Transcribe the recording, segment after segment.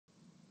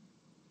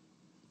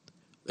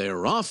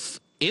They're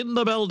off in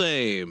the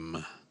Beldame.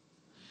 And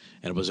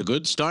it was a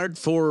good start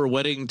for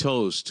Wedding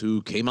Toast,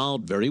 who came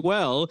out very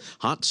well.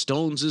 Hot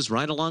Stones is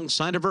right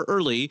alongside of her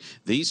early.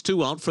 These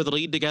two out for the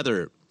lead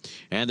together.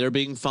 And they're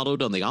being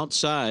followed on the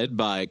outside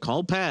by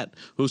Call Pat,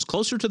 who's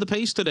closer to the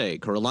pace today.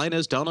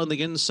 Carolina's down on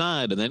the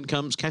inside, and then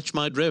comes Catch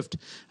My Drift.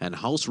 And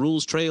House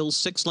Rules trails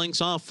 6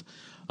 lengths off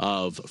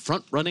of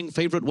front-running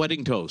favorite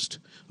Wedding Toast,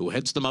 who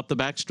heads them up the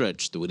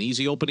backstretch through an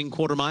easy opening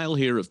quarter mile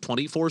here of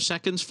 24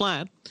 seconds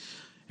flat,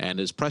 and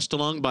is pressed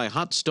along by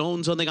Hot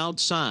Stones on the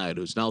outside,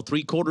 who's now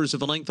 3/4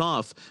 of a length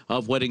off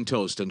of Wedding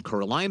Toast. And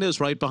Carolina's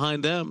right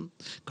behind them.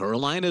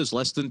 Carolina's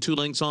less than 2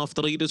 lengths off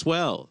the lead as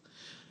well.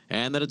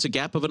 And then it's a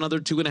gap of another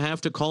 2.5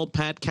 to Call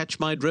Pat. Catch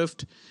My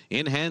Drift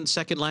in hand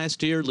second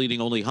last year, leading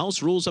only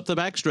House Rules up the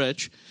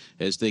backstretch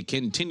as they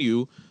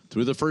continue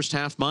through the first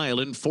half mile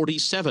in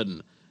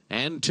 47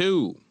 and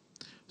 2.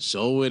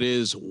 So it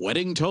is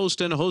Wedding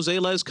Toast and Jose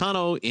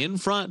Lezcano in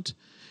front.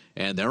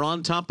 And they're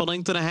on top a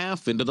length and a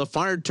half into the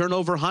far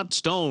turnover Hot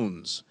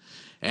Stones.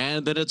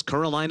 And then it's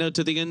Carolina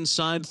to the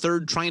inside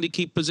third, trying to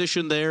keep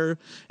position there.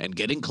 And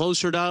getting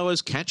closer now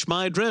is Catch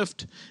My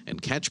Drift.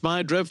 And Catch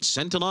My Drift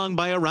sent along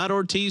by Arad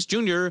Ortiz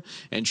Jr.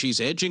 And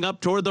she's edging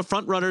up toward the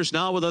front runners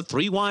now with a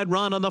 3-wide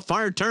run on the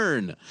far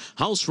turn.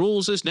 House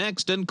Rules is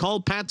next, and Call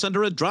Pat's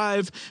under a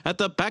drive. At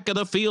the back of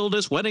the field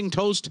is Wedding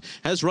Toast,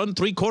 has run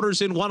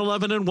 3/4 in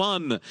 1:11 and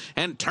 1.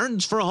 And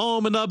turns for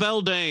home in the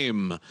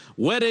Beldame.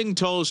 Wedding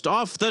Toast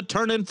off the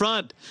turn in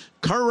front.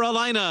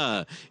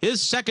 Carolina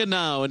is second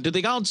now, and to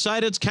the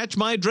outside it's Catch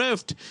My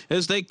Drift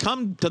as they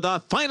come to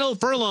the final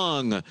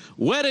furlong.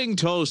 Wedding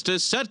Toast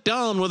is set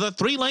down with a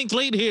 3-length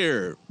lead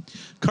here.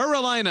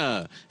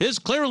 Carolina is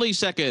clearly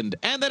second,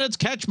 and then it's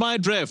Catch My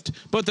Drift,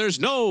 but there's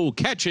no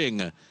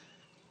catching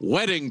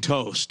Wedding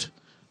Toast.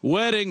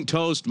 Wedding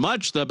Toast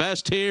much the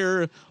best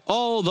here,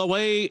 all the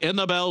way in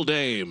the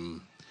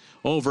Beldame.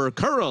 Over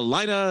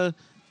Carolina,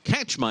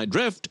 Catch My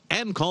Drift,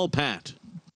 and Call Pat.